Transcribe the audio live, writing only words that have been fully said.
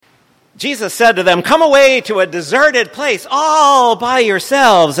Jesus said to them, "Come away to a deserted place all by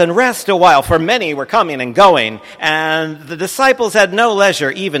yourselves and rest a while," for many were coming and going, and the disciples had no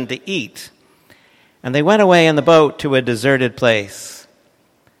leisure even to eat. And they went away in the boat to a deserted place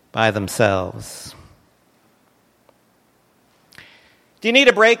by themselves. Do you need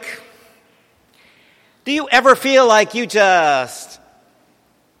a break? Do you ever feel like you just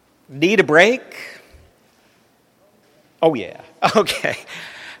need a break? Oh, yeah. Okay.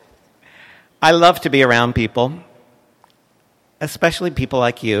 I love to be around people, especially people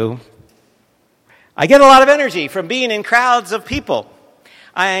like you. I get a lot of energy from being in crowds of people.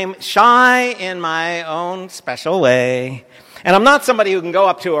 I'm shy in my own special way, and I'm not somebody who can go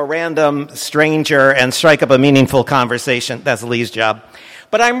up to a random stranger and strike up a meaningful conversation. That's Lee's job.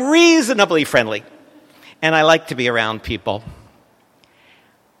 But I'm reasonably friendly, and I like to be around people.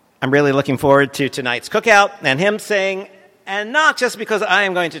 I'm really looking forward to tonight's cookout and hymn sing, and not just because I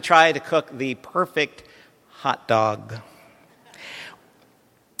am going to try to cook the perfect hot dog,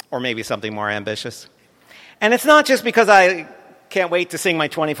 or maybe something more ambitious. And it's not just because I can't wait to sing my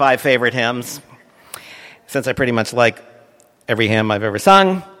 25 favorite hymns, since I pretty much like every hymn I've ever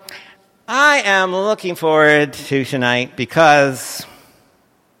sung. I am looking forward to tonight because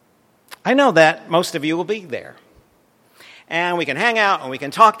I know that most of you will be there. And we can hang out, and we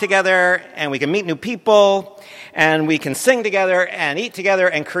can talk together, and we can meet new people, and we can sing together and eat together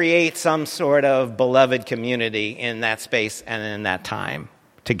and create some sort of beloved community in that space and in that time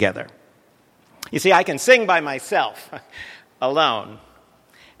together. You see, I can sing by myself, alone,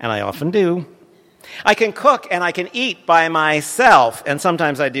 and I often do. I can cook and I can eat by myself, and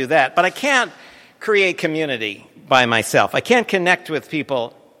sometimes I do that, but I can't create community by myself. I can't connect with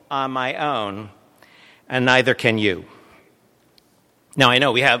people on my own, and neither can you. Now, I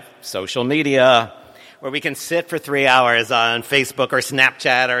know we have social media where we can sit for 3 hours on Facebook or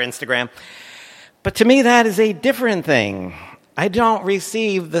Snapchat or Instagram, but to me that is a different thing. I don't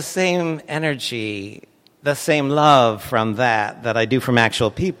receive the same energy, the same love from that I do from actual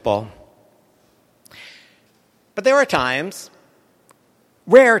people. But there are times,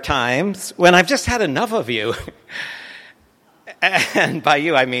 rare times, when I've just had enough of you. And by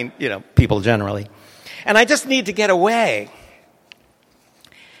you, I mean, people generally. And I just need to get away.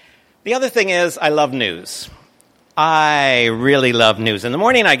 The other thing is, I love news. I really love news. In the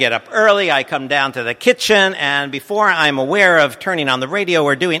morning, I get up early, I come down to the kitchen, and before I'm aware of turning on the radio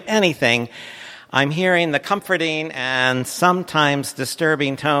or doing anything, I'm hearing the comforting and sometimes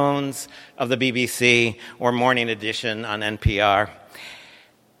disturbing tones of the BBC or Morning Edition on NPR.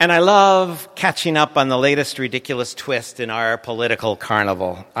 And I love catching up on the latest ridiculous twist in our political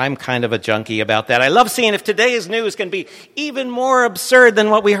carnival. I'm kind of a junkie about that. I love seeing if today's news can be even more absurd than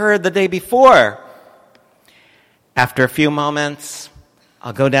what we heard the day before. After a few moments,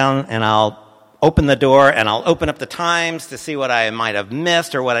 I'll go down and I'll open the door and I'll open up the Times to see what I might have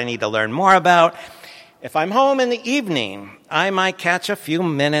missed or what I need to learn more about. If I'm home in the evening, I might catch a few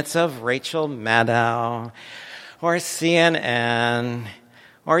minutes of Rachel Maddow or CNN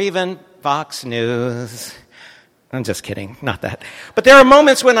or even Fox News. I'm just kidding, not that. But there are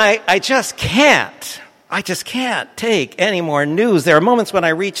moments when I just can't. I just can't take any more news. There are moments when I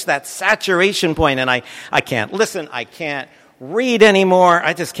reach that saturation point and I can't listen, I can't read anymore.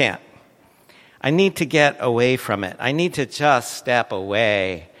 I just can't. I need to get away from it. I need to just step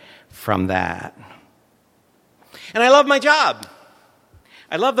away from that. And I love my job.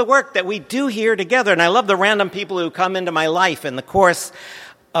 I love the work that we do here together, and I love the random people who come into my life in the course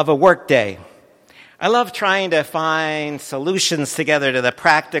of a work day. I love trying to find solutions together to the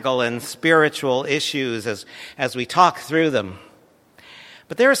practical and spiritual issues as we talk through them.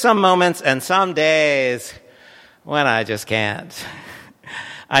 But there are some moments and some days when I just can't.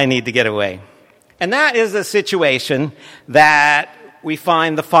 I need to get away. And that is the situation that we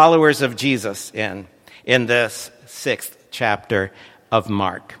find the followers of Jesus in this 6th chapter of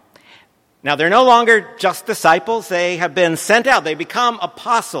Mark. Now, they're no longer just disciples. They have been sent out. They become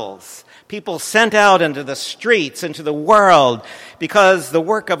apostles, people sent out into the streets, into the world, because the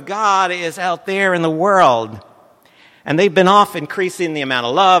work of God is out there in the world. And they've been off increasing the amount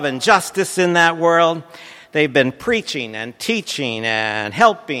of love and justice in that world. They've been preaching and teaching and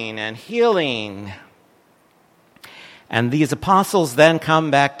helping and healing. And these apostles then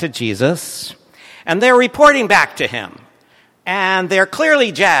come back to Jesus, and they're reporting back to him. And they're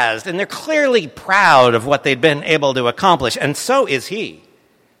clearly jazzed, and they're clearly proud of what they've been able to accomplish. And so is he.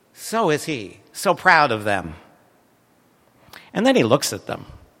 So is he. So proud of them. And then he looks at them.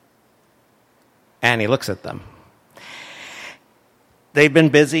 And he looks at them. They've been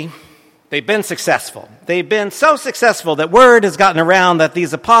busy. They've been successful. They've been so successful that word has gotten around that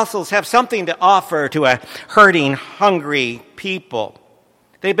these apostles have something to offer to a hurting, hungry people.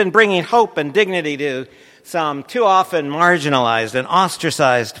 They've been bringing hope and dignity to some too often marginalized and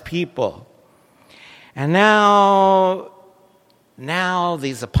ostracized people. And now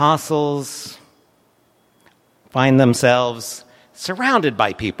these apostles find themselves surrounded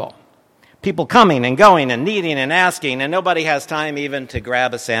by people. People coming and going and needing and asking, and nobody has time even to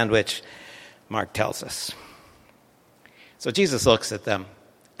grab a sandwich, Mark tells us. So Jesus looks at them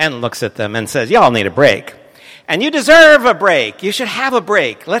and says, y'all need a break. And you deserve a break. You should have a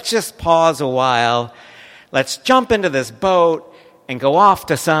break. Let's just pause a while. Let's jump into this boat and go off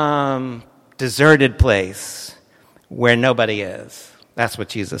to some deserted place where nobody is. That's what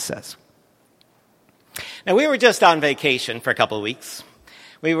Jesus says. Now, we were just on vacation for a couple of weeks.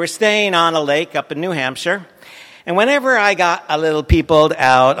 We were staying on a lake up in New Hampshire. And whenever I got a little peopled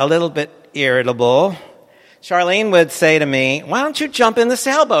out, a little bit irritable, Charlene would say to me, why don't you jump in the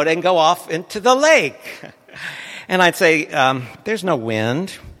sailboat and go off into the lake? And I'd say, there's no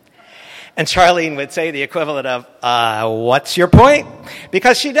wind. And Charlene would say the equivalent of, what's your point?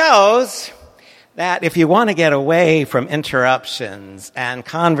 Because she knows that if you want to get away from interruptions and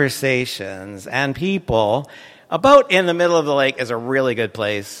conversations and people, a boat in the middle of the lake is a really good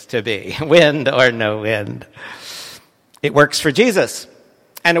place to be, wind or no wind. It works for Jesus,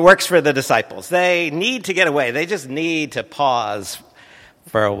 and it works for the disciples. They need to get away. They just need to pause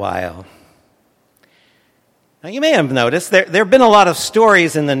for a while. Now, you may have noticed there have been a lot of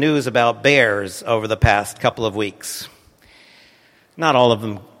stories in the news about bears over the past couple of weeks. Not all of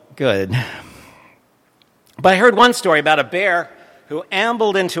them good. But I heard one story about a bear who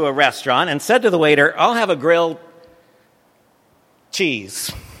ambled into a restaurant and said to the waiter, I'll have a grilled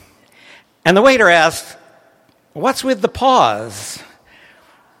cheese. And the waiter asked, what's with the paws?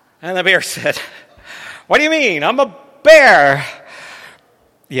 And the bear said, what do you mean? I'm a bear.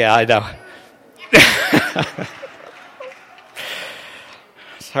 Yeah, I know.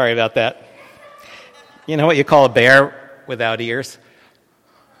 Sorry about that. You know what you call a bear without ears?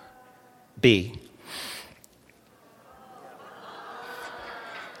 B.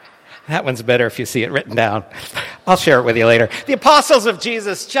 That one's better if you see it written down. I'll share it with you later. The apostles of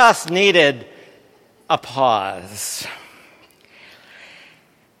Jesus just needed a pause.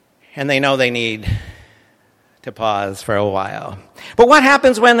 And they know they need to pause for a while. But what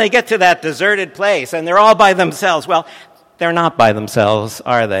happens when they get to that deserted place and they're all by themselves? Well, they're not by themselves,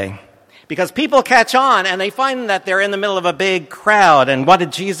 are they? Because people catch on and they find that they're in the middle of a big crowd. And what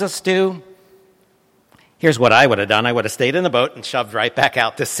did Jesus do? Here's what I would have done. I would have stayed in the boat and shoved right back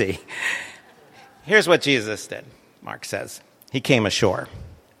out to sea. Here's what Jesus did, Mark says. He came ashore.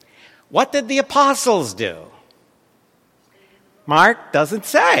 What did the apostles do? Mark doesn't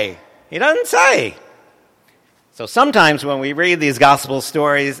say. He doesn't say. So sometimes when we read these gospel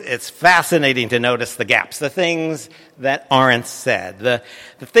stories, it's fascinating to notice the gaps, the things that aren't said, the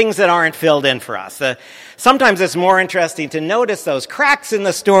things that aren't filled in for us. Sometimes it's more interesting to notice those cracks in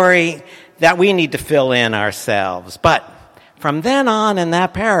the story that we need to fill in ourselves. But from then on in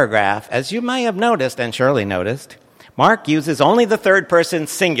that paragraph, as you may have noticed, and Shirley noticed, Mark uses only the third person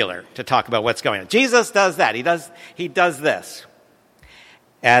singular to talk about what's going on. Jesus does that. He does this.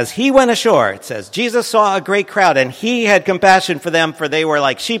 As he went ashore, it says, Jesus saw a great crowd, and he had compassion for them, for they were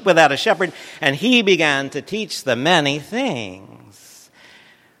like sheep without a shepherd, and he began to teach them many things.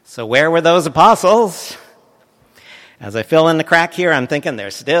 So where were those apostles? As I fill in the crack here, I'm thinking they're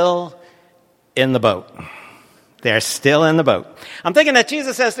still in the boat. They're still in the boat. I'm thinking that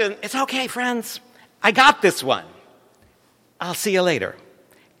Jesus says to them, it's okay, friends. I got this one. I'll see you later.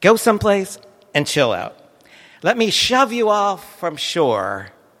 Go someplace and chill out. Let me shove you off from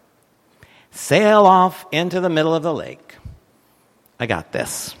shore. Sail off into the middle of the lake. I got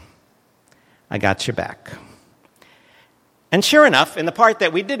this. I got your back. And sure enough, in the part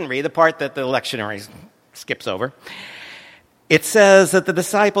that we didn't read, the part that the lectionary skips over, it says that the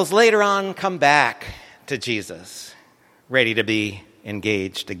disciples later on come back to Jesus, ready to be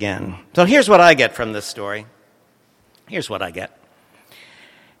engaged again. So here's what I get from this story. Here's what I get.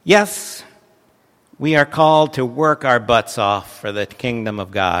 Yes, we are called to work our butts off for the kingdom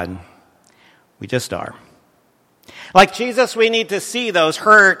of God. We just are. Like Jesus, we need to see those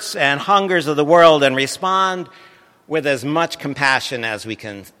hurts and hungers of the world and respond with as much compassion as we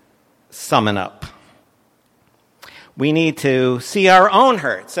can summon up. We need to see our own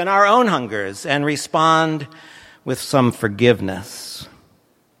hurts and our own hungers and respond with some forgiveness.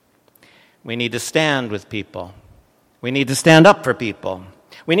 We need to stand with people. We need to stand up for people.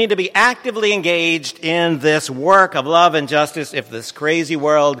 We need to be actively engaged in this work of love and justice if this crazy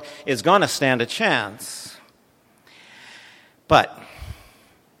world is going to stand a chance. But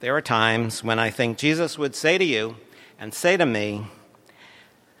there are times when I think Jesus would say to you and say to me,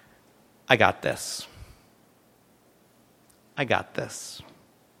 I got this. I got this.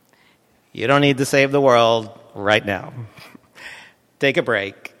 You don't need to save the world right now. Take a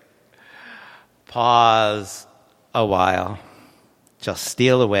break. Pause a while. Just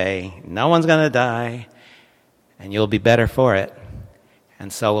steal away. No one's going to die, and you'll be better for it.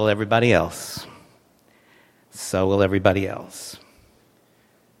 And so will everybody else. So will everybody else.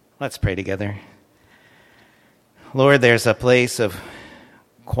 Let's pray together. Lord, there's a place of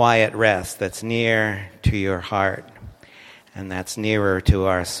quiet rest that's near to your heart, and that's nearer to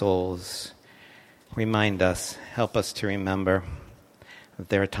our souls. Remind us, help us to remember that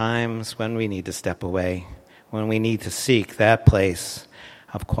there are times when we need to step away, when we need to seek that place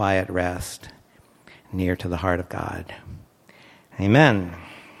of quiet rest near to the heart of God. Amen.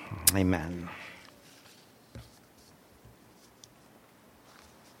 Amen.